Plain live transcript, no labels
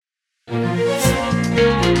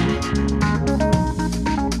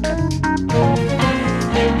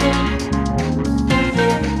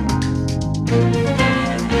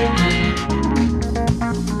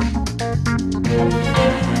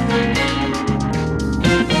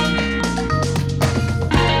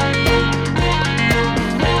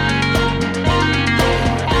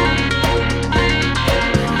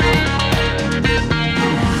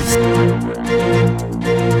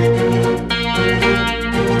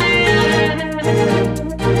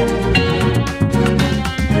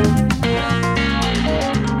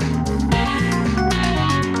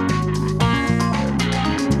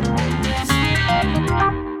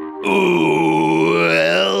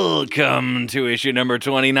Welcome to issue number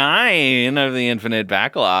 29 of the Infinite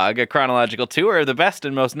Backlog, a chronological tour of the best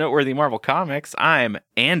and most noteworthy Marvel comics. I'm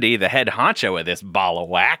Andy, the head honcho of this ball of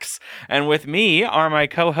wax, and with me are my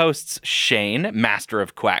co-hosts Shane, master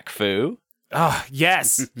of quack fu. Oh,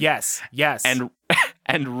 yes.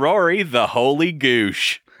 And Rory, the holy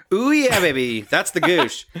goosh. Ooh yeah, baby. That's the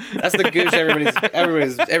goosh. That's the goosh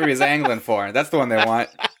everybody's angling for. That's the one they want.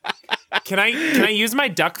 Can I use my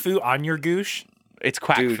duck foo on your goosh? It's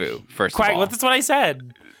quack fu, first Quack, of all. that's what I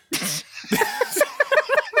said.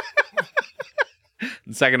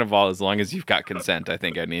 Second of all, as long as you've got consent, I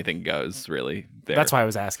think anything goes, really. There. That's why I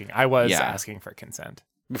was asking. I was asking for consent.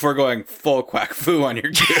 Before going full quack fu on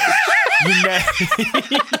your goosh.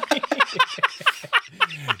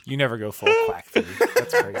 You never go full quack foo.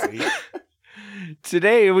 That's crazy.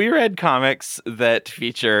 Today, we read comics that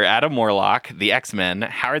feature Adam Warlock, the X-Men,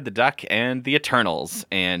 Howard the Duck, and the Eternals.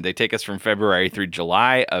 And they take us from February through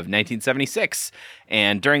July of 1976.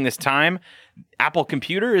 And during this time, Apple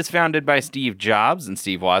Computer is founded by Steve Jobs and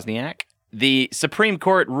Steve Wozniak. The Supreme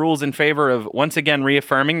Court rules in favor of once again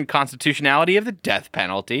reaffirming the constitutionality of the death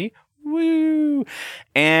penalty. Woo!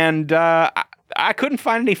 And I couldn't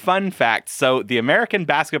find any fun facts, so the American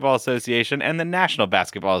Basketball Association and the National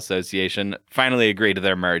Basketball Association finally agreed to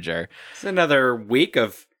their merger. It's another week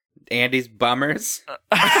of Andy's bummers.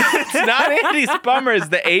 It's not Andy's bummers.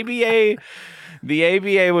 The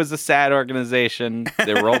ABA was a sad organization.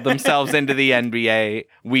 They rolled themselves into the NBA.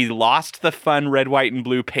 We lost the fun red, white, and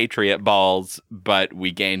blue Patriot balls, but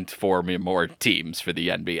we gained 4 more teams for the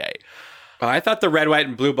NBA. Oh, I thought the red, white,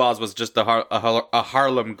 and blue balls was just a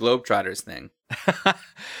Harlem Globetrotters thing.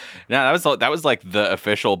 No, that was like the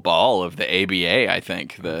official ball of the ABA, I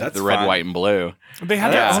think. The red, fun. white, and blue. They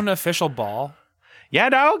had their own official ball. Yeah,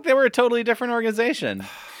 no, they were a totally different organization.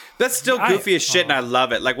 That's still goofy as shit, and I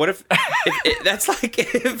love it. Like, what if that's like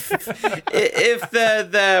if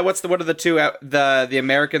the what are the two the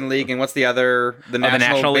American League and what's the other the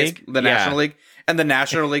National League National League and the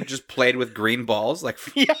National League just played with green balls like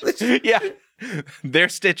yeah. Their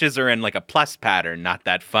stitches are in like a plus pattern, not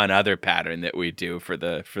that fun other pattern that we do for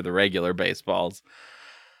the regular baseballs.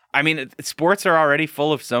 I mean, sports are already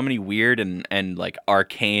full of so many weird and like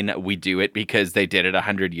arcane we do it because they did it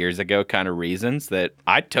 100 years ago kind of reasons that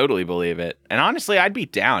I totally believe it. And honestly, I'd be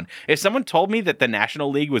down. If someone told me that the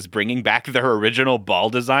National League was bringing back their original ball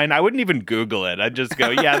design, I wouldn't even Google it. I'd just go,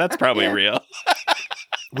 yeah, that's probably real.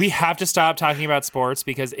 We have to stop talking about sports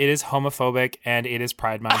because it is homophobic and it is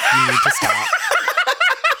Pride Month. You need to stop.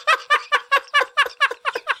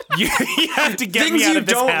 You have to get me out of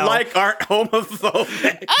this hell. Things you don't like aren't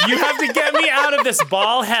homophobic. You have to get me out of this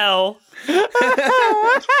ball hell. You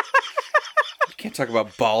can't talk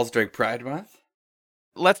about balls during Pride Month.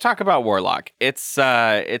 Let's talk about Warlock. It's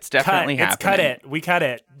definitely happening. Cut it. We cut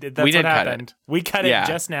it. That's what happened. We cut it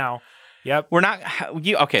just now. Yep. We're not.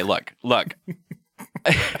 Okay. Look.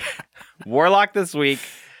 Warlock this week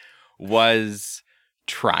was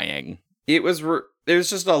trying. It was.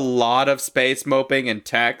 There's just a lot of space moping and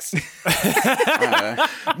text.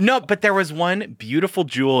 No, but there was one beautiful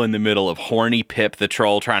jewel in the middle of horny Pip the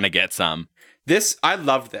troll trying to get some. I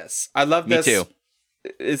love this. I love this. Me too.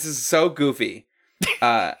 This is so goofy.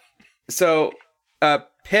 So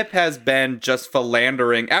Pip has been just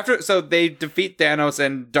philandering so they defeat Thanos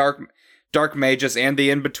and Dark Magus and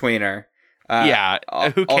the In-Betweener.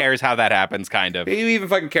 Who cares how that happens, kind of. Who even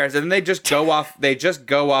fucking cares? And then they just go off. They just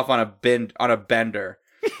go off on a bender.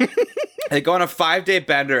 They go on a 5-day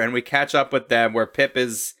bender, and we catch up with them where Pip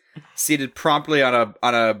is seated promptly on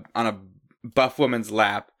a buff woman's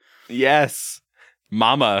lap. Yes,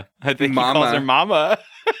 Mama. I think he calls her Mama.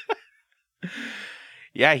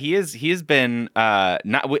 Yeah, he has been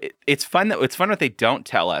not. It's fun what they don't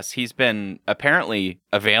tell us. He's been apparently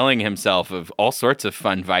availing himself of all sorts of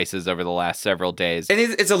fun vices over the last several days. And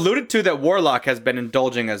it's alluded to that Warlock has been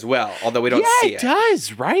indulging as well, although we don't see it. Yeah, it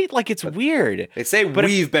does, right? Like it's weird. They say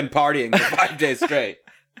we've been partying for 5 days straight.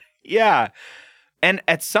 Yeah, and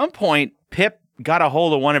at some point, Pip got a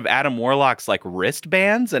hold of one of Adam Warlock's like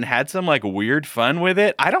wristbands and had some like weird fun with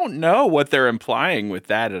it. I don't know what they're implying with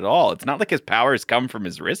that at all. It's not like his powers come from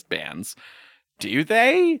his wristbands. Do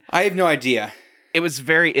they? I have no idea. It's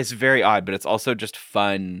very odd, but it's also just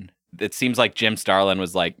fun. It seems like Jim Starlin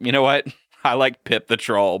was like, you know what? I like Pip the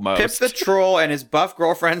Troll most. Pip the Troll and his buff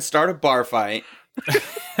girlfriend start a bar fight.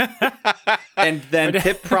 And then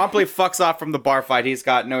Pip promptly fucks off from the bar fight. He's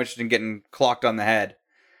got no interest in getting clocked on the head.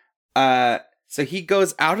 So he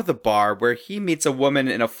goes out of the bar where he meets a woman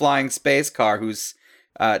in a flying space car who's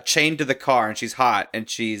chained to the car, and she's hot, and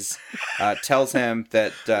she's tells him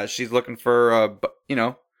that she's looking for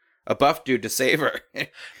a buff dude to save her.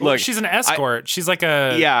 Look, she's an escort. She's like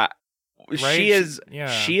a right?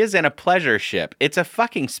 She is in a pleasure ship. It's a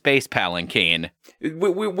fucking space palanquin.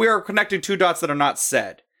 We are connecting two dots that are not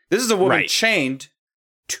said. This is a woman chained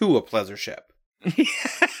to a pleasure ship.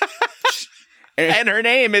 And her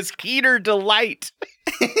name is Heater Delight.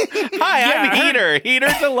 Hi, I'm Heater.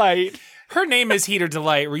 Heater Delight. Her name is Heater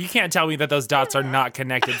Delight, where you can't tell me that those dots are not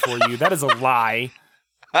connected for you. That is a lie.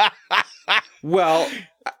 Well,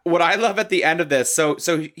 what I love at the end of this, so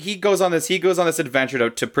he goes on this adventure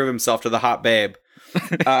to prove himself to the hot babe.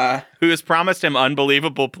 Who has promised him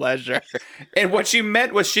unbelievable pleasure. And what she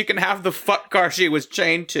meant was she can have the fuck car she was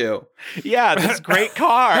chained to. Yeah, this great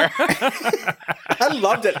car. I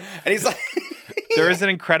loved it. And he's like... There is an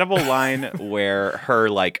incredible line where her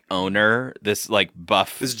like owner, this like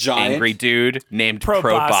buff, this giant angry dude named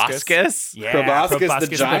Proboscis. Yeah, Proboscis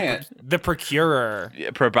the giant. The procurer.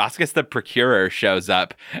 Proboscis the procurer shows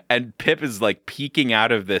up, and Pip is like peeking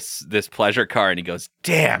out of this pleasure car, and he goes,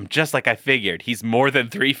 "Damn, just like I figured, he's more than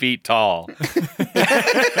 3 feet tall."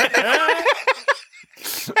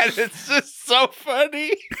 And it's just so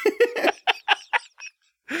funny.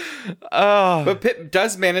 Oh, but Pip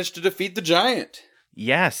does manage to defeat the giant.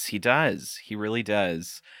 Yes, he does. He really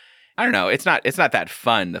does. I don't know. It's not that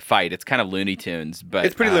fun, the fight. It's kind of Looney Tunes, but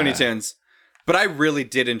it's pretty Looney Tunes. But I really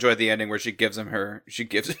did enjoy the ending where she gives him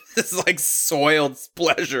this like soiled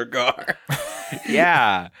pleasure car.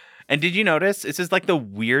 Yeah. And did you notice this is like the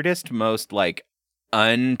weirdest, most like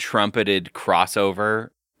untrumpeted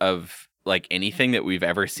crossover of like anything that we've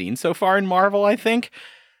ever seen so far in Marvel, I think.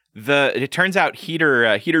 It turns out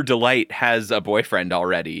Heater Delight has a boyfriend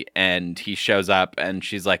already, and he shows up, and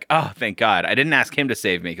she's like, "Oh, thank God! I didn't ask him to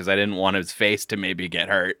save me because I didn't want his face to maybe get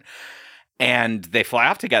hurt." And they fly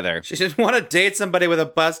off together. She didn't want to date somebody with a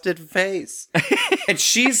busted face, and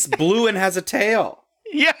she's blue and has a tail.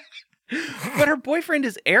 Yeah, but her boyfriend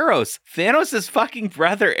is Eros, Thanos' fucking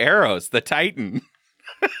brother, Eros, the Titan.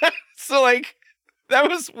 So like, that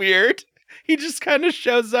was weird. He just kind of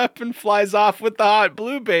shows up and flies off with the hot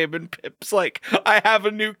blue babe, and Pip's like, "I have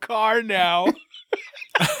a new car now."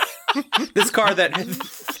 This car that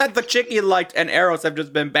the chick he liked and Eros have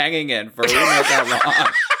just been banging in for who knows how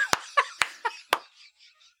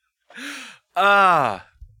long.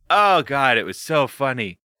 Oh God, it was so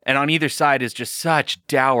funny. And on either side is just such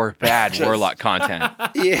dour, bad Warlock content.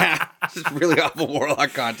 Yeah, just really awful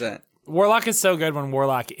Warlock content. Warlock is so good when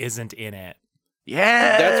Warlock isn't in it.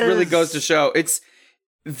 Yeah, that really goes to show. It's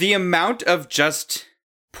the amount of just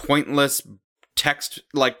pointless text,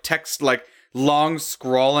 like long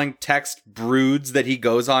scrawling text broods that he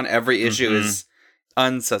goes on every issue is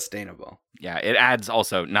unsustainable. Yeah, it adds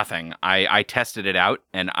also nothing. I tested it out,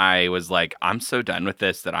 and I was like, I'm so done with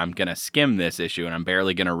this that I'm going to skim this issue, and I'm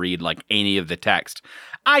barely going to read like any of the text.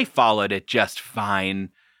 I followed it just fine.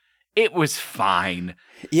 It was fine.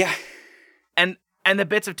 Yeah. And the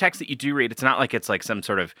bits of text that you do read, it's not like it's like some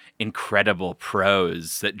sort of incredible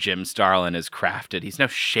prose that Jim Starlin has crafted. He's no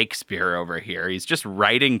Shakespeare over here. He's just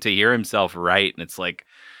writing to hear himself write. And it's like,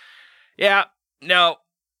 yeah, no,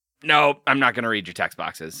 I'm not going to read your text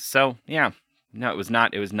boxes. So yeah, no, it was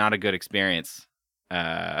not a good experience.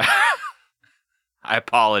 I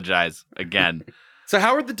apologize again. So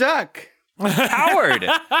Howard the Duck.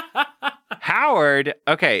 Howard.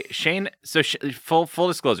 Okay, Shane. So full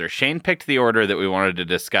disclosure, Shane picked the order that we wanted to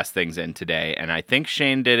discuss things in today, and I think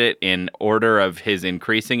Shane did it in order of his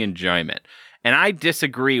increasing enjoyment. And I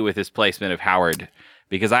disagree with his placement of Howard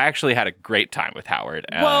because I actually had a great time with Howard.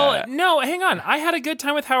 Well, no, hang on. I had a good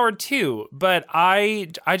time with Howard too, but I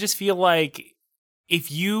just feel like if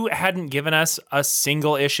you hadn't given us a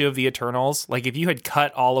single issue of the Eternals, like if you had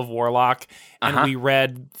cut all of Warlock and we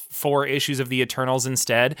read 4 issues of the Eternals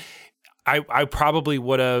instead, I probably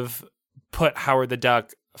would have put Howard the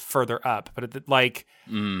Duck further up. But like,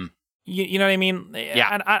 you know what I mean?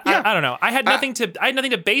 Yeah. I don't know. I had nothing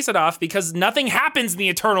to base it off because nothing happens in the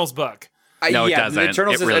Eternals book. No, it doesn't.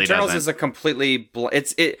 Eternals is a completely.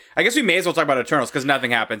 I guess we may as well talk about Eternals because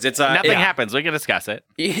nothing happens. Nothing happens. We can discuss it.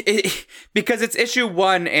 Because it's issue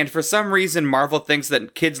 1, and for some reason, Marvel thinks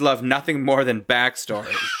that kids love nothing more than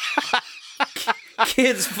backstory.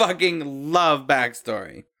 Kids fucking love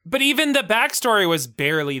backstory. But even the backstory was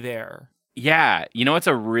barely there. Yeah, you know what's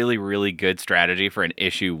a really, really good strategy for an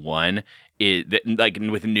issue 1 is that, like,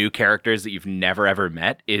 with new characters that you've never ever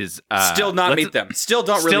met is still not meet them. Still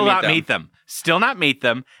don't meet them. Still not meet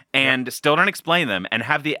them, and still don't explain them, and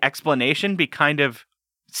have the explanation be kind of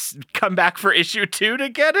come back for issue 2 to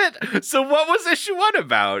get it. So what was issue 1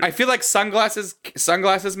 about? I feel like sunglasses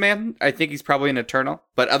man. I think he's probably an Eternal,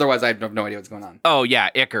 but otherwise I have no idea what's going on. Oh yeah,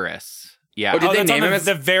 Icarus. Yeah. Did they name him as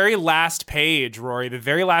the very last page, Rory? The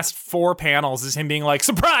very last 4 panels is him being like,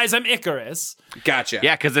 "Surprise, I'm Icarus." Gotcha.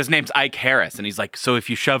 Yeah, because his name's Ike Harris, and he's like, "So if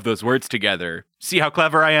you shove those words together, see how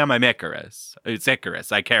clever I am? I'm Icarus. It's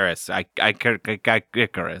Icarus. Ike Harris.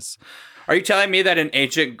 Icarus." Are you telling me that in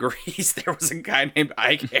ancient Greece there was a guy named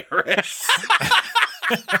Ike Harris?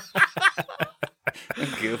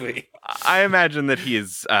 Goofy. I imagine that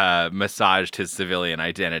he's massaged his civilian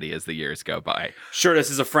identity as the years go by. Sure, this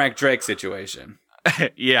is a Frank Drake situation.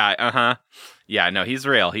 Yeah, Yeah, no, he's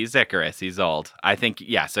real. He's Icarus. He's old. I think,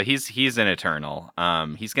 yeah, so he's an Eternal.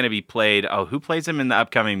 He's going to be played, who plays him in the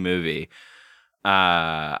upcoming movie?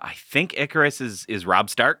 I think Icarus is Robb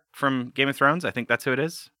Stark from Game of Thrones. I think that's who it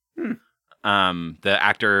is. The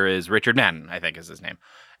actor is Richard Madden, I think is his name.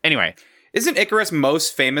 Anyway. Isn't Icarus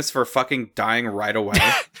most famous for fucking dying right away?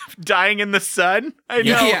 Dying in the sun? I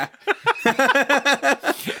know. Yeah.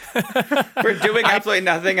 For doing absolutely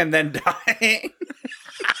nothing and then dying.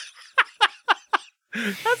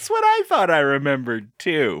 That's what I thought I remembered,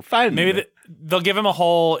 too. Fine. Maybe they'll give him a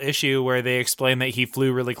whole issue where they explain that he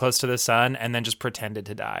flew really close to the sun and then just pretended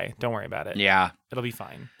to die. Don't worry about it. Yeah. It'll be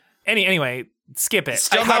fine. Anyway, skip it. It's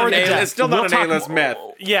still not an A-list myth.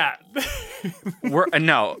 Yeah. We're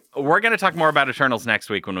going to talk more about Eternals next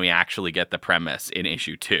week when we actually get the premise in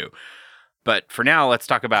issue 2. But for now, let's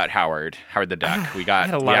talk about Howard the Duck.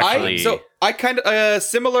 I kind of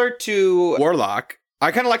similar to Warlock.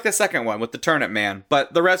 I kind of like the second one with the Turnip Man,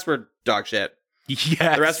 but the rest were dog shit.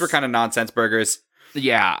 Yes. The rest were kind of nonsense burgers.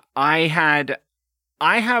 Yeah, I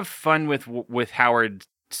have fun with Howard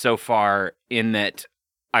so far in that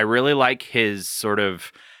I really like his sort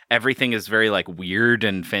of everything is very like weird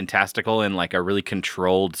and fantastical in like a really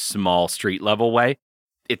controlled small street level way.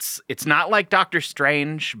 It's not like Doctor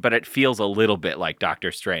Strange, but it feels a little bit like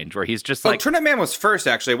Doctor Strange where he's just like Turnip Man was first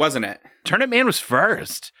actually, wasn't it? Turnip Man was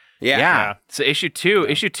first. Yeah. So issue 2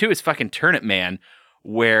 is fucking Turnip Man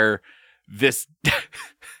where this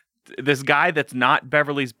this guy that's not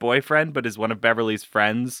Beverly's boyfriend but is one of Beverly's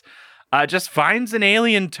friends just finds an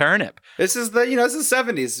alien turnip. This is the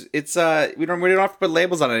 70s. It's we don't have to put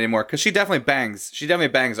labels on it anymore because she definitely bangs. She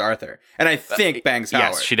definitely bangs Arthur, and I think bangs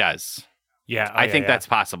Howard. Yes, she does. Yeah, I think that's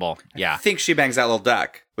possible. Yeah, I think she bangs that little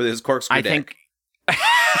duck with his corkscrew dick.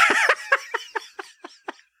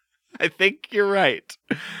 I think you're right.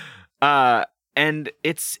 And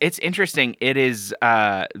it's interesting. It is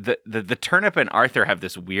the turnip and Arthur have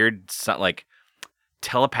this weird like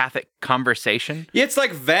telepathic conversation. Yeah, it's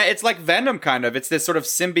like Venom kind of. It's this sort of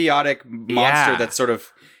symbiotic monster that's sort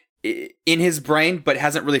of in his brain but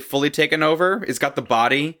hasn't really fully taken over. It's got the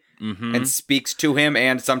body and speaks to him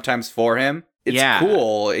and sometimes for him. It's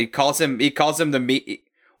cool. He calls him the meat.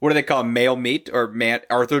 What do they call him? Male meat or man?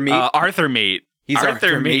 Arthur meat? Arthur meat. He's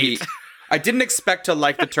Arthur meat. I didn't expect to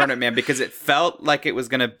like the Turnip Man because it felt like it was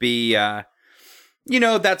going to be, that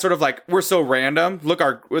sort of like, we're so random. Look,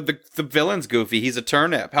 the villain's goofy. He's a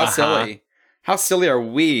turnip. How silly. How silly are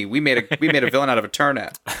we? We made a villain out of a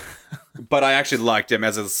turnip. But I actually liked him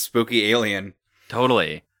as a spooky alien.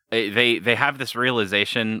 Totally. They have this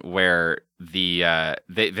realization where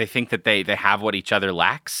they think that they have what each other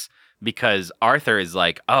lacks because Arthur is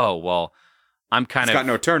like, oh, well, I'm kind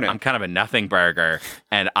of a nothing burger,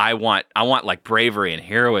 and I want like bravery and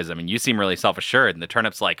heroism, and you seem really self-assured. And the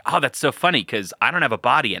turnip's like, oh, that's so funny because I don't have a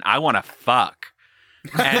body and I want to fuck,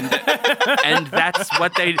 and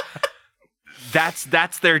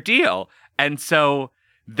that's their deal. And so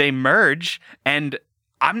they merge, and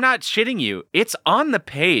I'm not shitting you. It's on the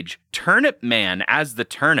page. Turnip Man as the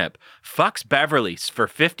turnip fucks Beverly for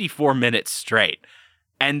 54 minutes straight.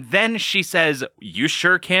 And then she says, you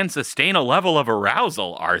sure can sustain a level of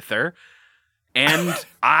arousal, Arthur. And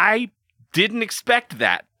I didn't expect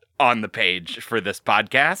that on the page for this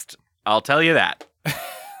podcast. I'll tell you that.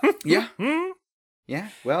 Yeah. Yeah.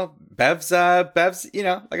 Well, Bev's, like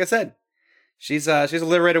I said, she's a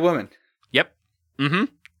liberated woman. Yep. Mm-hmm.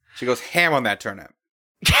 She goes ham on that turnip.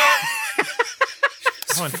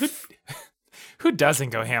 Who doesn't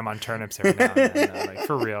go ham on turnips every now and then, though? Like,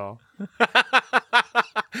 for real.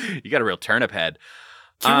 You got a real turnip head.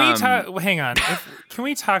 Can we talk? Hang on. Can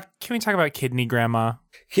we talk about Kidney Grandma?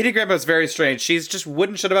 Kidney Grandma is very strange. She's just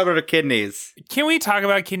wouldn't shut up about her kidneys. Can we talk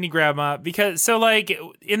about Kidney Grandma? Because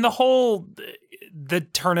in the whole the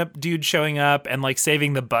turnip dude showing up and like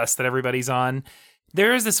saving the bus that everybody's on,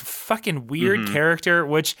 there is this fucking weird character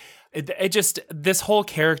which. This whole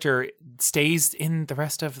character stays in the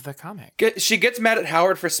rest of the comic. She gets mad at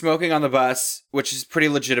Howard for smoking on the bus, which is pretty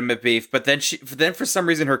legitimate beef. But then for some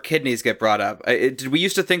reason her kidneys get brought up. Did we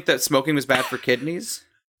used to think that smoking was bad for kidneys?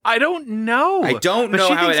 I don't know. I don't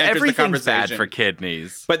know how it enters the conversation. Bad for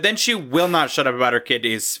kidneys. But then she will not shut up about her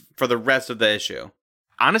kidneys for the rest of the issue.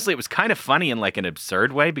 Honestly, it was kind of funny in like an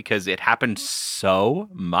absurd way because it happened so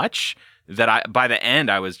much. That by the end,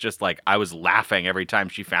 I was just like, I was laughing every time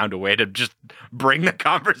she found a way to just bring the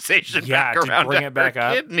conversation back around bring it back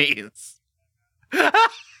up. Kidneys.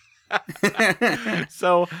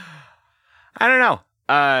 So, I don't know.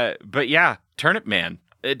 But yeah, Turnip Man.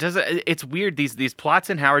 It's weird. These plots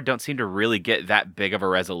in Howard don't seem to really get that big of a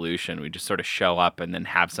resolution. We just sort of show up and then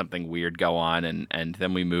have something weird go on, and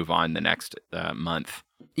then we move on the next month.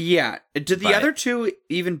 Yeah. Did the other two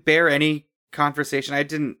even bear any conversation? I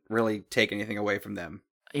didn't really take anything away from them.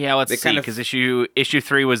 Yeah, let's see, because issue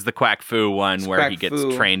 3 was the Quack Fu one where he gets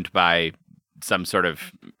trained by some sort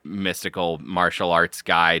of mystical martial arts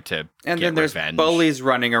guy to and get then there's revenge. Bullies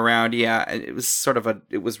running around. Yeah, it was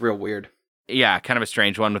it was real weird. Yeah, kind of a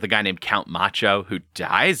strange one with a guy named Count Macho who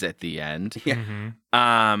dies at the end. Yeah.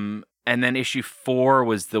 And then issue 4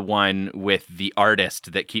 was the one with the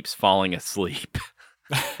artist that keeps falling asleep.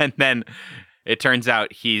 And then it turns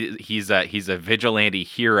out he's a vigilante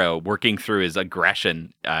hero working through his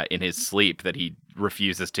aggression in his sleep that he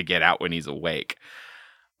refuses to get out when he's awake,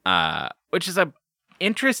 which is a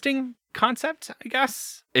interesting concept, I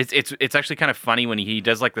guess. It's actually kind of funny when he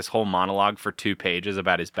does like this whole monologue for 2 pages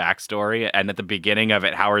about his backstory, and at the beginning of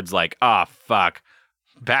it, Howard's like, "Oh fuck."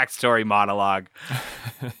 Backstory monologue.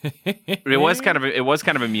 It was kind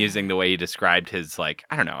of amusing the way he described his, like,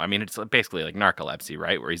 I don't know. I mean, it's basically like narcolepsy,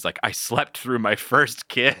 right? Where he's like, I slept through my first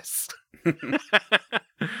kiss.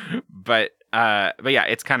 But yeah,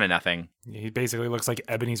 it's kind of nothing. He basically looks like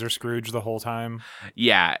Ebenezer Scrooge the whole time.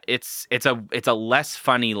 Yeah, it's a less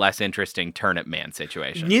funny, less interesting Turnip Man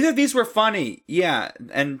situation. Neither of these were funny. Yeah,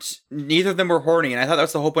 and neither of them were horny. And I thought that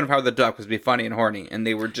was the whole point of Howard the Duck, was to be funny and horny, and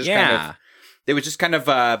they were just kind of. It was just kind of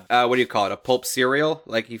what do you call it? A pulp cereal?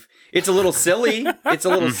 Like it's a little silly. It's a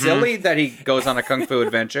little silly that he goes on a kung fu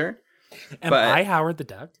adventure. Am I Howard the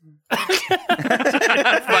Duck?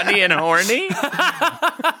 Funny and horny?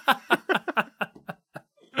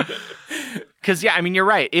 Because yeah, I mean, you're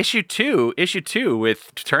right. Issue two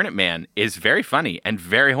with Turnip Man is very funny and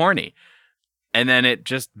very horny, and then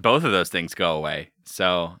both of those things go away.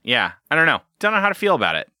 So yeah, I don't know how to feel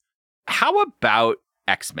about it. How about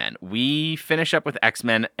X-Men? We finish up with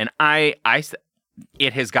X-Men, and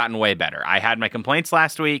it has gotten way better. I had my complaints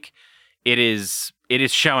last week. It is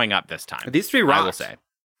showing up this time. These 3 rock. I will say,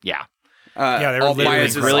 yeah, yeah, they're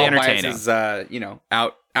really entertaining.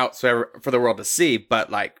 Out for the world to see, but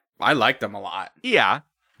like I like them a lot. Yeah,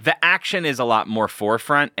 the action is a lot more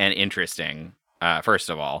forefront and interesting. First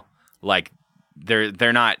of all, like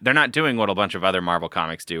they're not doing what a bunch of other Marvel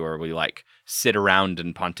comics do, where we like sit around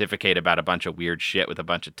and pontificate about a bunch of weird shit with a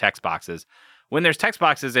bunch of text boxes. When there's text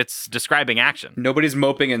boxes, it's describing action. Nobody's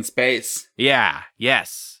moping in space. Yeah,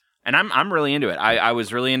 yes. And I'm really into it. I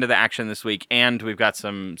was really into the action this week, and we've got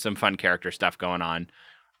some fun character stuff going on.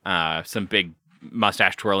 Some big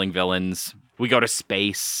mustache twirling villains. We go to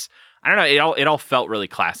space. I don't know. It all felt really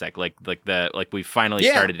classic. Like we finally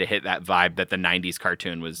started to hit that vibe that the '90s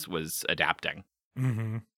cartoon was adapting.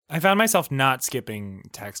 Mm-hmm. I found myself not skipping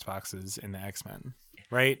text boxes in the X-Men.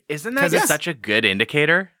 Right? Isn't that such a good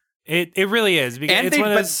indicator? It really is,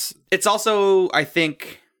 because it's also, I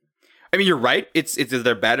think. I mean, you're right. It's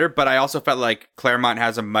they're better, but I also felt like Claremont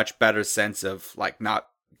has a much better sense of like not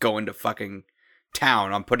going to fucking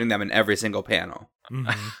town on putting them in every single panel.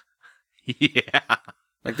 Mm-hmm. Yeah,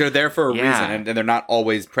 like they're there for a reason, and they're not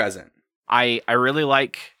always present. I really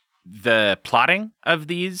like the plotting of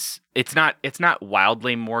these. It's not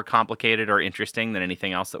wildly more complicated or interesting than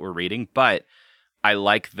anything else that we're reading, but I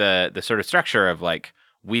like the sort of structure of like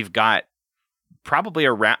we've got probably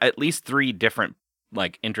around at least 3 different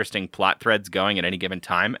like interesting plot threads going at any given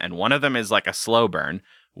time, and one of them is like a slow burn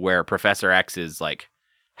where Professor X is like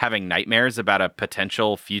having nightmares about a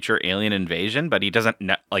potential future alien invasion, but he doesn't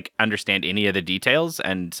understand any of the details,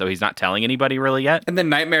 and so he's not telling anybody really yet. And the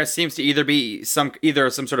nightmare seems to either be some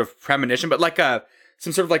sort of premonition, but like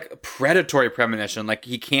some sort of like predatory premonition. Like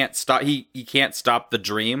he can't stop. He can't stop the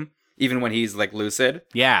dream even when he's like lucid.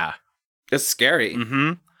 Yeah, it's scary.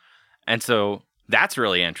 Mm-hmm. And so that's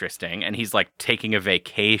really interesting. And he's like taking a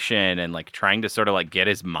vacation and like trying to sort of like get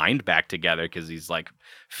his mind back together because he's like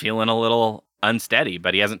feeling a little unsteady,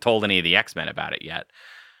 but he hasn't told any of the X-Men about it yet.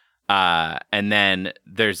 And then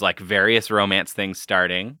there's like various romance things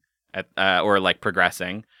starting at, or like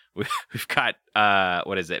progressing. We've got,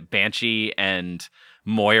 what is it? Banshee and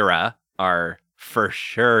Moira are for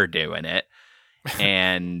sure doing it.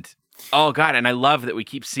 And, oh God, and I love that we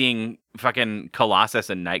keep seeing fucking Colossus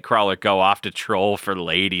and Nightcrawler go off to troll for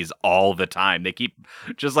ladies all the time. They keep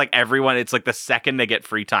just like everyone, it's like the second they get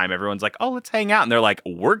free time, everyone's like, oh, let's hang out. And they're like,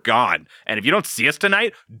 we're gone. And if you don't see us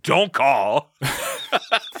tonight, don't call.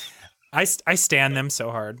 I stand them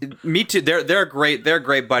so hard. Me too. They're a great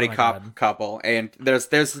buddy cop couple, and there's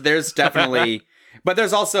definitely, but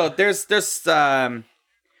there's also there's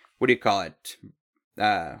what do you call it?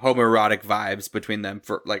 Homoerotic vibes between them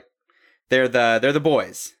for like they're the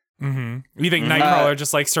boys. Mm-hmm. You think Nightcrawler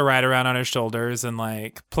just likes to ride around on his shoulders and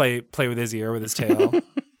like play with his ear with his tail?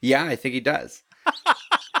 Yeah, I think he does.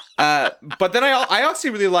 But then I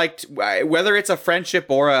also really liked whether it's a friendship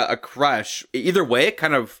or a crush. Either way, it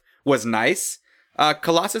kind of was nice.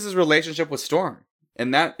 Colossus's relationship with Storm,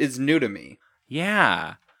 and that is new to me.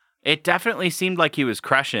 Yeah, it definitely seemed like he was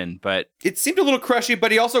crushing, but it seemed a little crushy.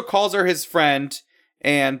 But he also calls her his friend,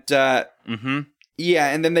 and yeah,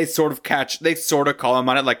 and then they sort of call him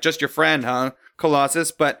on it, like, just your friend, huh,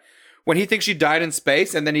 Colossus? But when he thinks she died in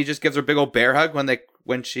space, and then he just gives her a big old bear hug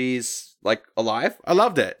when she's like alive, I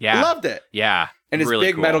loved it. Yeah, I loved it. Yeah, and his really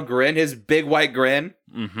big metal grin, his big white grin.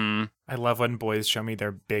 Mm-hmm. I love when boys show me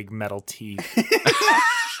their big metal teeth.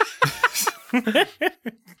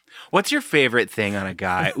 What's your favorite thing on a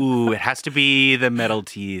guy? Ooh, it has to be the metal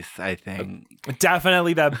teeth, I think.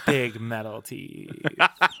 Definitely the big metal teeth.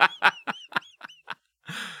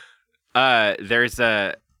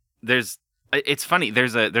 It's funny.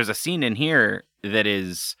 There's a scene in here that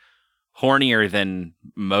is hornier than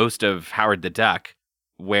most of Howard the Duck,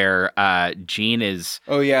 where Gene is.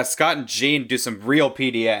 Oh yeah, Scott and Gene do some real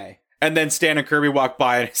PDA. And then Stan and Kirby walk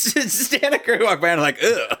by, and like,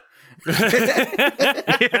 ugh.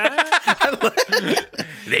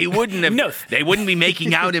 They wouldn't have. No. They wouldn't be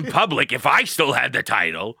making out in public if I still had the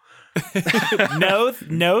title.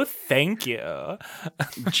 No, thank you.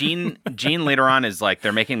 Jean later on is like,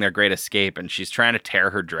 they're making their great escape, and she's trying to tear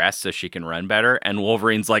her dress so she can run better. And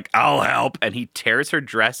Wolverine's like, I'll help. And he tears her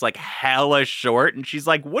dress like hella short. And she's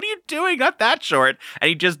like, what are you doing? Not that short. And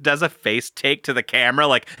he just does a face take to the camera,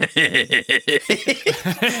 like,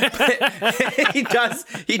 he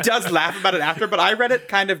does laugh about it after. But I read it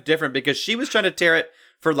kind of different because she was trying to tear it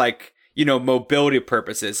for like, mobility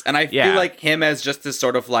purposes. And I feel like him as just this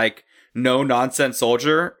sort of like no nonsense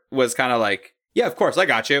soldier was kind of like, yeah, of course, I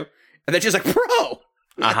got you. And then she's like, bro.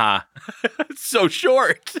 It's so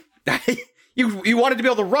short. You wanted to be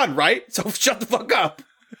able to run, right? So shut the fuck up.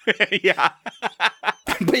 Yeah.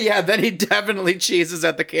 But yeah, then he definitely cheeses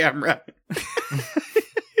at the camera.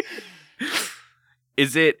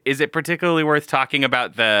 Is it particularly worth talking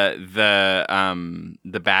about the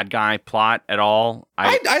bad guy plot at all?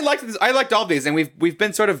 I liked this. I liked all these, and we've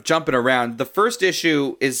been sort of jumping around. The first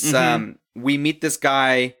issue is we meet this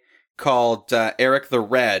guy called Eric the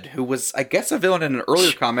Red, who was, I guess, a villain in an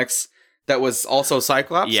earlier comics that was also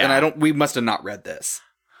Cyclops. Yeah. And we must have not read this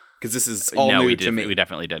because this is all new to me. We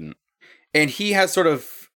definitely didn't. And he has sort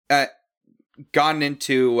of gotten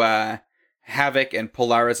into Havoc and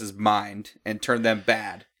Polaris's mind and turn them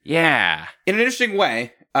bad. Yeah. In an interesting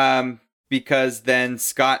way, because then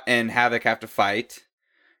Scott and Havoc have to fight,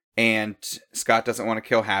 and Scott doesn't want to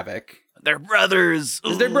kill Havoc. They're brothers.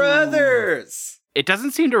 They're brothers. It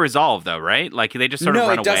doesn't seem to resolve, though, right? Like, they just sort of run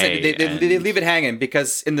away. No, it doesn't. They leave it hanging,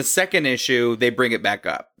 because in the second issue, they bring it back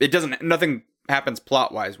up. Nothing happens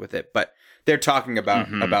plot-wise with it, but they're talking about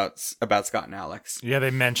Scott and Alex. Yeah,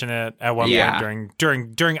 they mention it at one point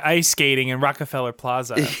during ice skating in Rockefeller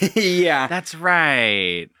Plaza. Yeah, that's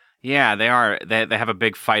right. Yeah, they are. They have a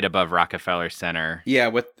big fight above Rockefeller Center. Yeah,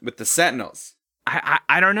 with the Sentinels.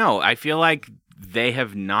 I don't know. I feel like they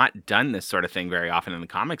have not done this sort of thing very often in the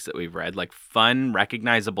comics that we've read, like fun,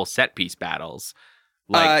 recognizable set piece battles.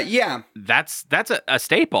 Like, yeah, that's a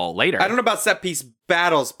staple later. I don't know about set piece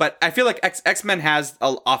battles, but I feel like X-Men has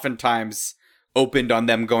oftentimes opened on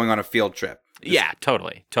them going on a field trip. Yeah,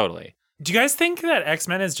 totally. Do you guys think that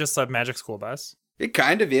X-Men is just a magic school bus? It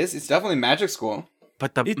kind of is. It's definitely magic school.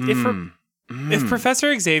 But if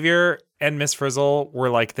Professor Xavier and Miss Frizzle were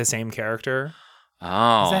like the same character,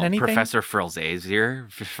 Oh, Is that anything? Professor Xavier?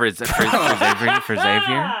 For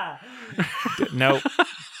Xavier? Nope.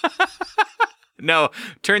 No,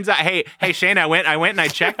 turns out, hey, Shane, I went and I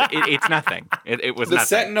checked. It's nothing. It was the nothing.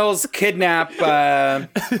 Sentinels kidnap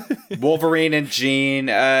Wolverine and Jean,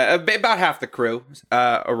 about half the crew.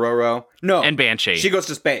 Aurora, no, and Banshee. She goes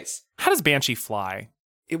to space. How does Banshee fly?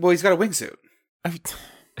 Well, he's got a wingsuit.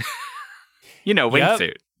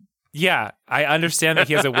 Wingsuit. Yeah, I understand that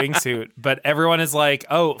he has a wingsuit, but everyone is like,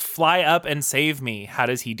 "Oh, fly up and save me." How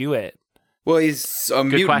does he do it? Well, he's a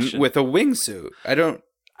mutant with a wingsuit. I don't.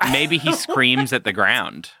 Maybe he screams at the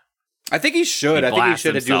ground. I think he should. I think he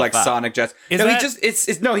should do like up. sonic jets. He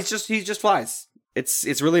just flies.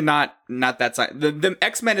 It's really not that side. The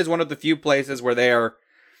X-Men is one of the few places where their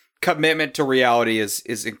commitment to reality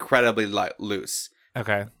is incredibly loose.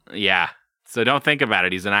 Okay. Yeah. So don't think about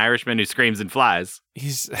it. He's an Irishman who screams and flies.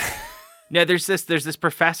 No, there's this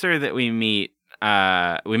professor that we meet.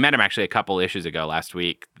 We met him actually a couple issues ago last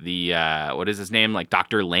week. The what is his name? Like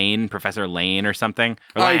Dr. Lane, Professor Lane or something?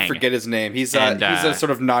 Or I forget his name. He's a sort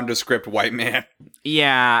of nondescript white man.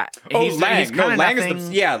 Yeah. Lang.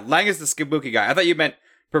 Lang is the Kabuki guy. I thought you meant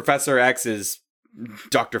Professor X's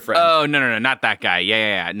Dr. Friend. Oh, no, not that guy.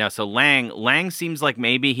 Yeah. No, so Lang seems like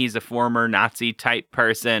maybe he's a former Nazi type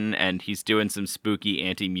person and he's doing some spooky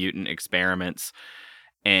anti-mutant experiments.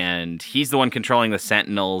 And he's the one controlling the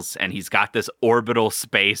Sentinels, and he's got this orbital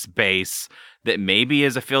space base that maybe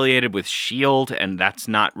is affiliated with S.H.I.E.L.D., and that's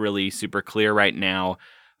not really super clear right now.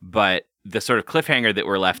 But the sort of cliffhanger that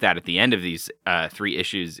we're left at the end of these 3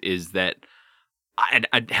 issues is that, and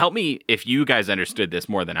help me if you guys understood this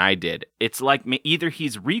more than I did, it's like either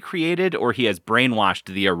he's recreated or he has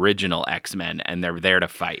brainwashed the original X-Men, and they're there to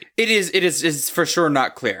fight. It is for sure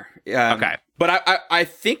not clear. Okay. But I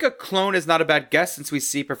think a clone is not a bad guess since we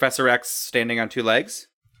see Professor X standing on 2 legs.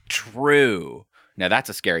 True. Now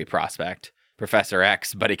that's a scary prospect. Professor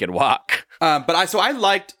X, but he could walk. I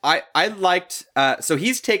liked. So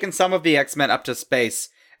he's taken some of the X-Men up to space,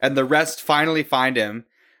 and the rest finally find him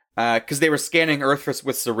because they were scanning Earth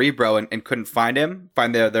with Cerebro and couldn't find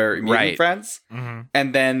their mutant friends. Mm-hmm.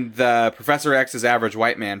 And then the Professor X's average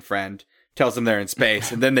white man friend tells them they're in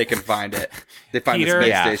space, and then they can find it. They find Peter, the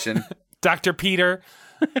space station. Dr. Peter.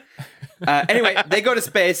 Anyway, they go to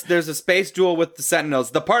space. There's a space duel with the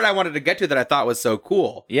Sentinels. The part I wanted to get to that I thought was so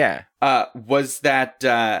cool, was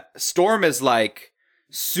that Storm is like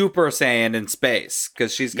Super Saiyan in space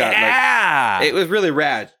because she's got like it was really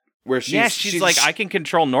rad. Where she's like, I can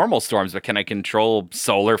control normal storms, but can I control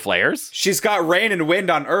solar flares? She's got rain and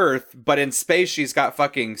wind on Earth, but in space she's got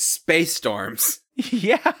fucking space storms.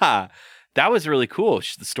 Yeah, that was really cool.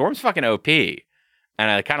 The storm's fucking OP. And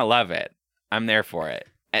I kind of love it. I'm there for it.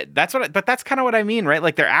 But that's kind of what I mean, right?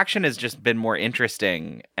 Like their action has just been more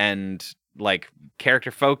interesting and like character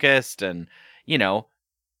focused, and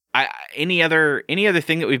any other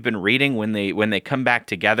thing that we've been reading when they come back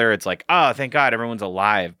together, it's like, oh, thank God everyone's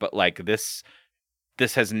alive. But like this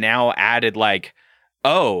has now added like,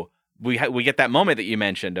 oh, we get that moment that you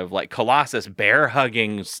mentioned of like Colossus bear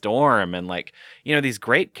hugging Storm, and like these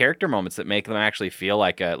great character moments that make them actually feel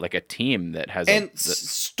like a team that has. And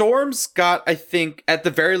Storm's got, I think, at the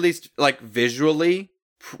very least, like visually,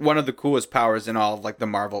 one of the coolest powers in all of like the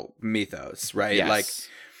Marvel mythos, right? Yes.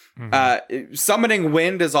 Like, summoning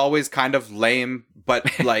wind is always kind of lame,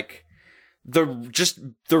 but like the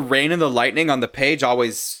rain and the lightning on the page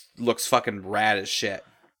always looks fucking rad as shit.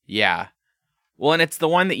 Yeah. Well, and it's the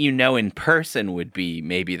one that in person would be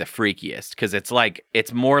maybe the freakiest, because it's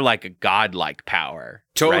more like a godlike power.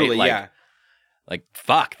 Totally, right? yeah. Like,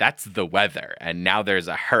 fuck, that's the weather, and now there's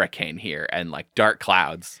a hurricane here, and like dark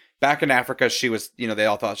clouds. Back in Africa, she was, they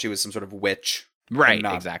all thought she was some sort of witch. Right,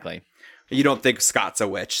 exactly. You don't think Scott's a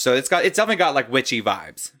witch, so it's definitely got like witchy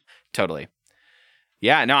vibes. Totally.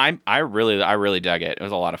 Yeah, no, I really dug it. It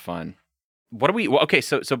was a lot of fun.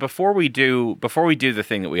 So before we do the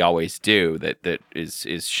thing that we always do that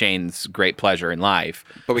is Shane's great pleasure in life,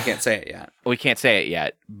 but we can't say it yet. We can't say it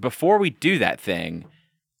yet. Before we do that thing,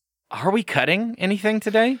 are we cutting anything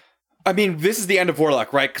today? I mean, this is the end of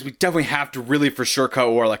Warlock, right? Because we definitely have to really for sure cut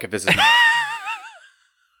Warlock if this is not.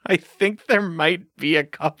 I think there might be a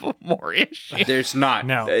couple more issues. There's not.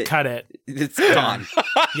 No, cut it. It's gone.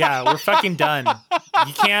 Yeah, we're fucking done.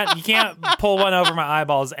 You can't pull one over my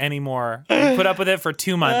eyeballs anymore. We put up with it for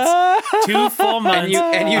 2 months. 2 full months.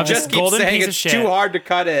 And you just keep saying it's shit. too hard to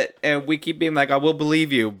cut it, and we keep being like, I will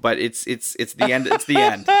believe you, but it's the end. It's the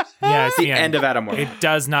end. Yeah, it's the end of Adam Warlock. It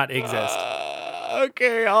does not exist.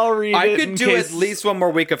 Okay, I'll read it. I could do at least one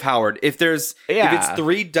more week of Howard. If it's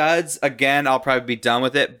 3 duds, again, I'll probably be done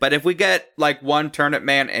with it. But if we get like 1 Turnip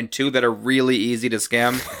Man and 2 that are really easy to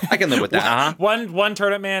skim, I can live with that. One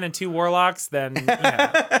Turnip Man and 2 Warlocks, then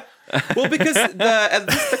yeah. Well, because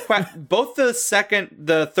both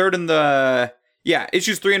the third and the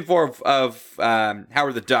issues 3 and 4 of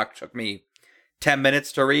Howard the Duck took me 10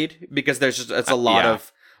 minutes to read because it's a lot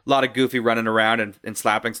of goofy running around and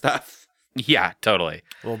slapping stuff. Yeah, totally.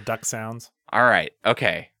 Little duck sounds. All right.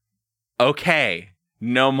 Okay.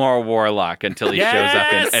 No more Warlock until he shows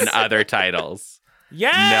up in other titles.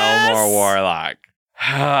 Yes. No more Warlock.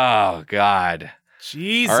 Oh God.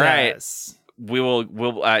 Jesus. All right. We'll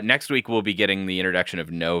next week we'll be getting the introduction of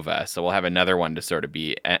Nova, so we'll have another one to sort of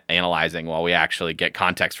be analyzing while we actually get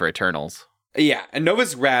context for Eternals. Yeah, and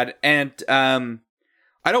Nova's rad, and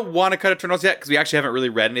I don't want to cut Eternals yet because we actually haven't really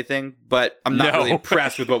read anything, but I'm not really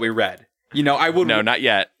impressed with what we read. You know, I would not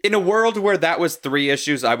yet. In a world where that was 3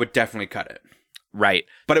 issues, I would definitely cut it. Right,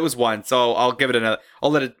 but it was 1, so I'll give it another.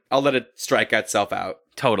 I'll let it strike itself out.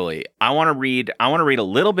 Totally. I want to read a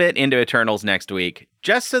little bit into Eternals next week,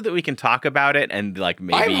 just so that we can talk about it and like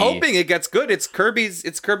maybe. I'm hoping it gets good. It's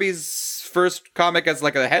Kirby's first comic as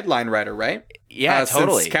like a headline writer, right? Yeah,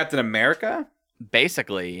 totally. Since Captain America.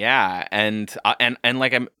 Basically, yeah, and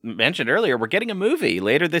like I mentioned earlier, we're getting a movie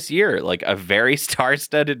later this year, like a very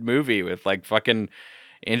star-studded movie with like fucking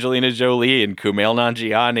Angelina Jolie and Kumail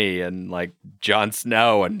Nanjiani and like Jon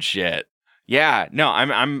Snow and shit. Yeah, no,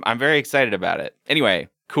 I'm very excited about it. Anyway,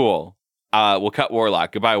 cool. We'll cut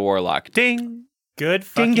Warlock. Goodbye, Warlock. Ding. Good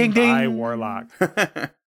fucking ding, ding, bye, Warlock.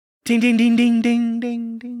 Ding, ding, ding, ding, ding,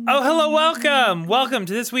 ding, ding. Oh, hello, welcome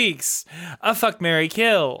to this week's A Fuck, Marry,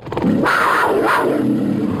 Kill,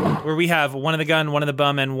 where we have one of the gun, one of the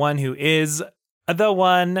bum, and one who is the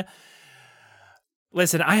one.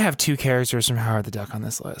 Listen, I have 2 characters from Howard the Duck on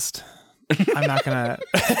this list. I'm not gonna.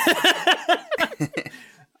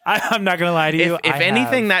 I'm not gonna lie to you. If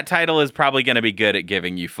anything, that title is probably gonna be good at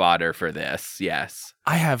giving you fodder for this. Yes,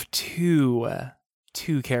 I have two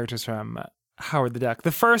characters from Howard the Duck.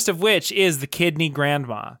 The first of which is the Kidney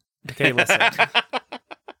Grandma. Okay, listen.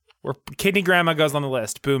 Where Kidney Grandma goes on the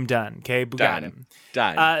list. Boom, done. Okay, got him.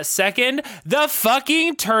 Done. Second, the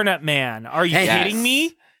fucking Turnip Man. Are you kidding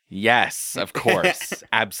me? Yes, of course.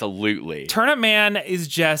 Absolutely. Turnip Man is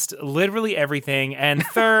just literally everything. And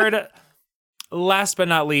third, last but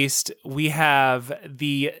not least, we have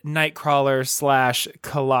the Nightcrawler /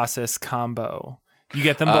 Colossus combo. You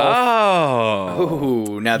get them both.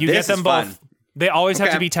 Oh, now you this get them is both. Fun. They always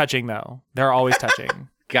have to be touching, though. They're always touching.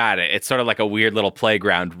 Got it. It's sort of like a weird little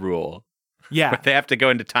playground rule. Yeah. They have to go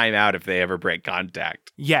into timeout if they ever break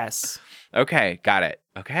contact. Yes. Okay, got it.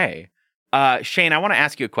 Okay. Shane, I want to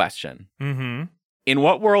ask you a question. Mm-hmm. In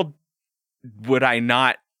what world would I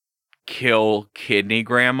not kill Kidney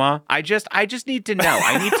Grandma? I just need to know.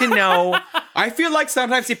 I need to know. I feel like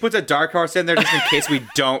sometimes he puts a dark horse in there just in case we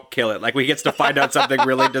don't kill it. Like we gets to find out something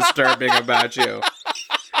really disturbing about you.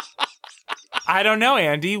 I don't know,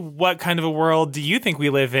 Andy. What kind of a world do you think we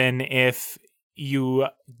live in if you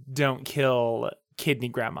don't kill Kidney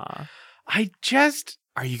Grandma?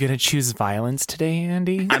 Are you going to choose violence today,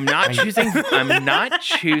 Andy? I'm not choosing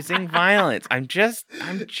violence. I'm just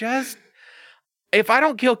if I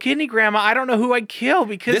don't kill Kidney Grandma, I don't know who I'd kill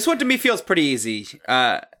because this one to me feels pretty easy.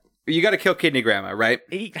 You got to kill Kidney Grandma, right?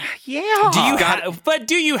 Yeah.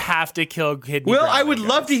 Do you have to kill Kidney Grandma? Well, I would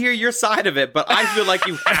love to hear your side of it, but I feel like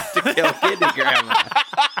you have to kill Kidney Grandma.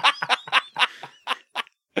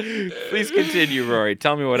 Please continue, Rory.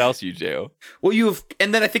 Tell me what else you do. Well,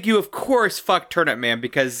 and then I think you of course fuck Turnip Man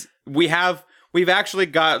because we've actually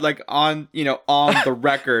got like on the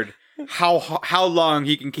record how long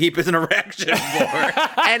he can keep his erection for.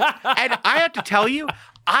 and I have to tell you,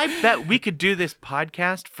 I bet we could do this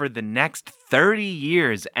podcast for the next 30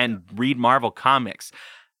 years and read Marvel comics.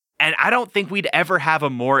 And I don't think we'd ever have a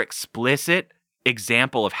more explicit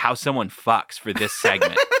example of how someone fucks for this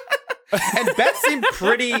segment. And Bev seemed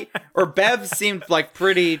like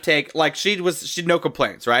pretty she'd no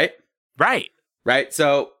complaints, right? Right.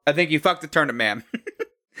 So I think you fucked the Turnip Man.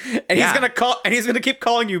 And he's gonna keep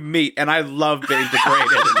calling you meat, and I love being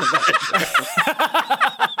degraded into that.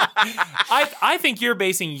 I think you're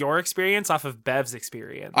basing your experience off of Bev's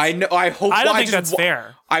experience. I know. I don't think that's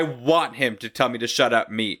fair. I want him to tell me to shut up,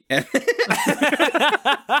 meat.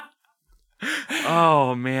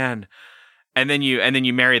 Oh man. And then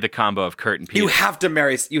you marry the combo of Kurt and Pietro. You have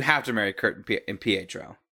to marry Kurt and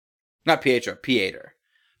Pietro. Not Pietro, Pieter.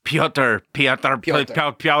 Piotr.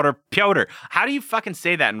 How do you fucking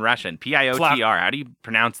say that in Russian? Piotr. How do you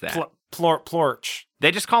pronounce that? Plorch.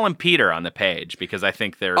 They just call him Peter on the page because I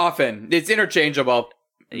think they're often it's interchangeable.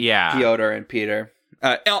 Yeah, Piotr and Peter.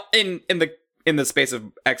 In the space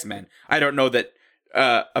of X-Men, I don't know that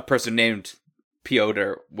a person named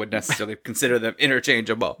Piotr would necessarily consider them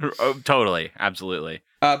interchangeable. Oh, totally, absolutely.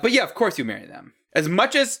 But yeah, of course you marry them. As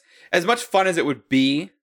much fun as it would be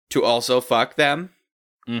to also fuck them,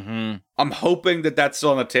 I'm hoping that that's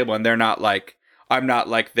still on the table, and they're not like I'm not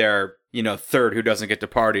like their third who doesn't get to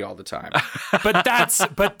party all the time. But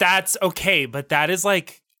that's okay. But that is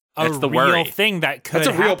like that's the real worry. Thing that could. That's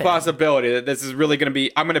a real happen. possibility that this is really going to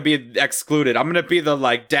be. I'm going to be excluded. I'm going to be the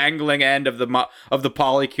like dangling end of the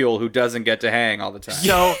polycule who doesn't get to hang all the time.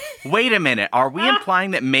 So wait a minute. Are we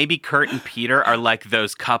implying that maybe Kurt and Peter are like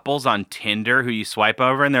those couples on Tinder who you swipe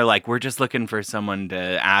over and they're like, we're just looking for someone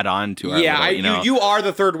to add on to our little, you are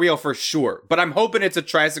the third wheel for sure. But I'm hoping it's a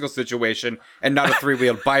tricycle situation and not a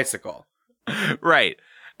 3-wheeled bicycle. Right.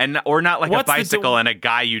 Or not like a bicycle and a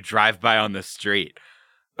guy you drive by on the street.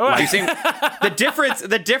 You see,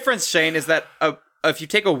 the difference, Shane, is that if you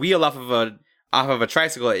take a wheel off of a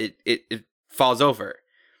tricycle, it falls over,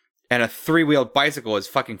 and a 3-wheeled bicycle is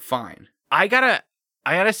fucking fine. I gotta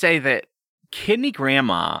say that Kidney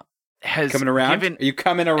Grandma has coming around. Are you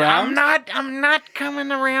coming around? I'm not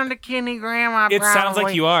coming around to Kidney Grandma. It sounds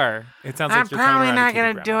like you are. It sounds like you're probably not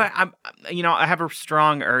gonna do it. I have a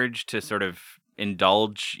strong urge to sort of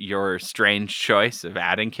indulge your strange choice of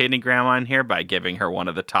adding Kidney Grandma in here by giving her one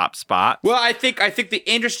of the top spots. Well, I think the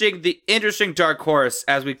interesting dark horse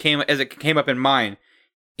as it came up in mine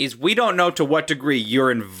is we don't know to what degree you're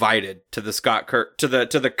invited to the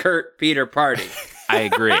the Kurt Peter party. I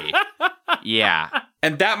agree. Yeah.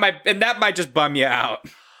 And that might just bum you out.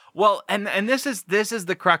 Well, and this is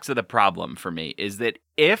the crux of the problem for me is that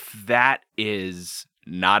if that is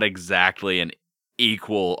not exactly an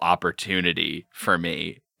equal opportunity for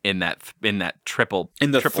me in that triple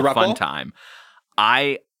fun time,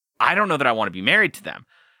 I don't know that I want to be married to them.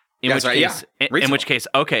 In which case,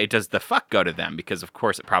 okay, does the fuck go to them? Because of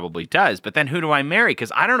course it probably does. But then who do I marry?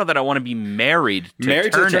 Because I don't know that I want to be married to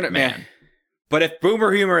Turnip Man. But if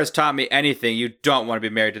Boomer Humor has taught me anything, you don't want to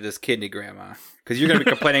be married to this Kidney Grandma because you're going to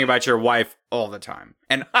be complaining about your wife all the time.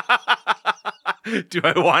 And do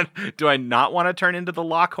I not want to turn into the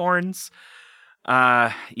Lockhorns?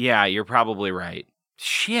 Yeah, you're probably right.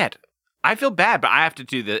 Shit. I feel bad, but I have to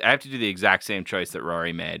do the exact same choice that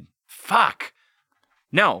Rory made. Fuck.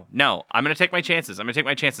 No. I'm going to take my chances. I'm going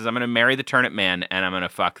to marry the Turnip Man and I'm going to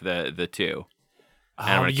fuck the two.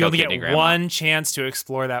 You only get one chance to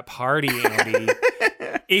explore that party, Andy.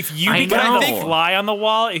 If you become the fly on the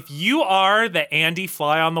wall, if you are the Andy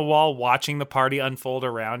fly on the wall watching the party unfold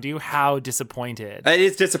around you, how disappointed. It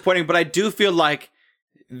is disappointing, but I do feel like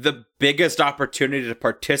the biggest opportunity to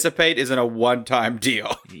participate is in a one-time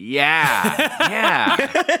deal. Yeah.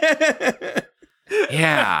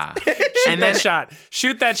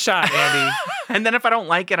 Shoot that shot, Andy. And then if I don't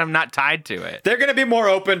like it, I'm not tied to it. They're going to be more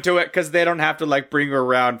open to it because they don't have to bring her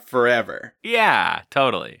around forever. Yeah,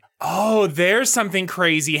 totally. Oh, there's something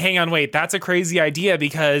crazy. Hang on, wait. That's a crazy idea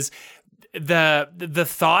because the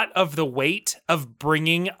thought of the weight of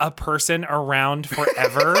bringing a person around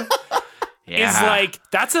forever is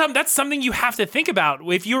that's something you have to think about.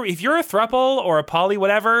 If you're a throuple or a poly,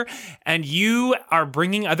 whatever, and you are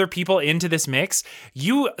bringing other people into this mix,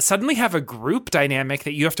 you suddenly have a group dynamic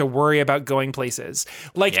that you have to worry about going places.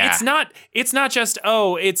 It's not just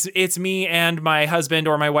it's me and my husband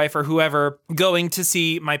or my wife or whoever going to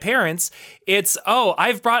see my parents. It's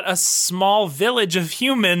I've brought a small village of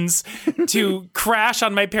humans to crash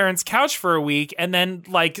on my parents' couch for a week, and then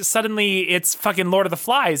suddenly it's fucking Lord of the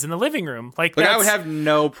Flies in the living room. I would have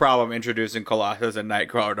no problem introducing Colossus and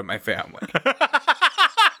Nightcrawler to my family.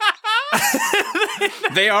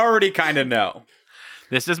 They already kind of know.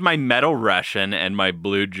 This is my Metal Russian and my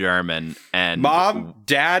Blue German. And Mom,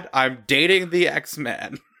 Dad, I'm dating the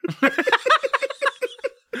X-Men.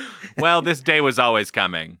 Well, this day was always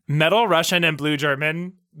coming. Metal Russian and Blue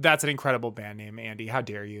German. That's an incredible band name, Andy. How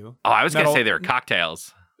dare you? Oh, I was going to say they were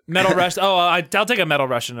cocktails. Metal Rush. I'll take a Metal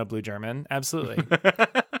Russian and a Blue German. Absolutely.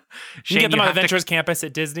 You can get them on Adventures Campus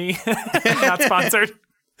at Disney. Not sponsored.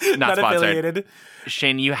 Not affiliated.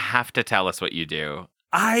 Shane, you have to tell us what you do.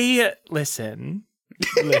 Listen.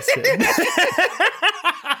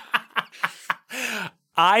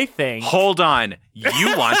 I think. Hold on.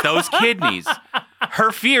 You want those kidneys.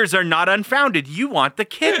 Her fears are not unfounded. You want the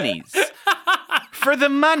kidneys. For the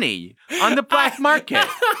money on the black market.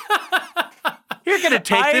 You're going to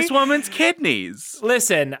take this woman's kidneys.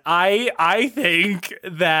 Listen, I think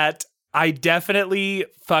that I definitely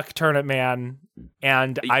fuck Turnip Man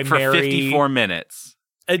and I for marry... 54 minutes.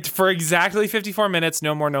 for exactly 54 minutes,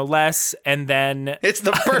 no more, no less. And then it's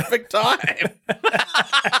the perfect time.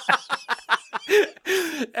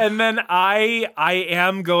 And then I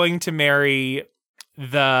am going to marry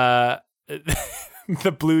the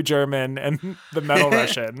blue German and the metal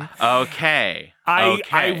Russian. Okay.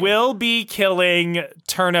 I will be killing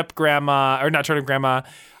Turnip Grandma, or not Turnip Grandma.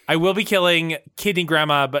 I will be killing Kidney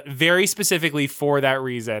Grandma, but very specifically for that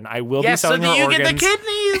reason. I will be selling her organs get the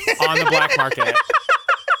kidneys on the black market.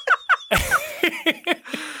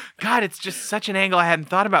 God, it's just such an angle I hadn't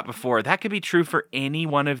thought about before. That could be true for any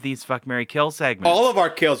one of these Fuck, Marry, Kill segments. All of our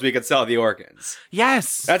kills, we could sell the organs.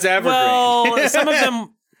 Yes. That's evergreen. Well, some of them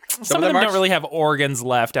don't really have organs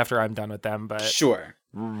left after I'm done with them, but... Sure.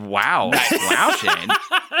 Wow. Wow, Shane.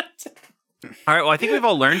 All right, well, I think we've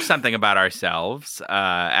all learned something about ourselves,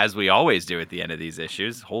 as we always do at the end of these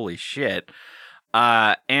issues. Holy shit.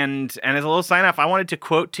 And as a little sign-off, I wanted to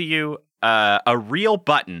quote to you a real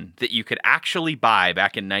button that you could actually buy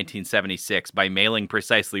back in 1976 by mailing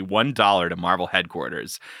precisely $1 to Marvel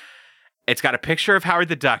headquarters. It's got a picture of Howard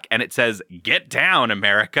the Duck, and it says, "Get down,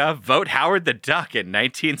 America. Vote Howard the Duck in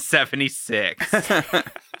 1976.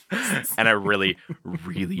 And I really,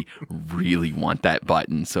 really, really want that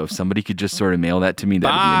button. So if somebody could just sort of mail that to me,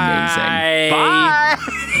 that'd be amazing.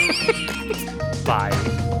 Bye.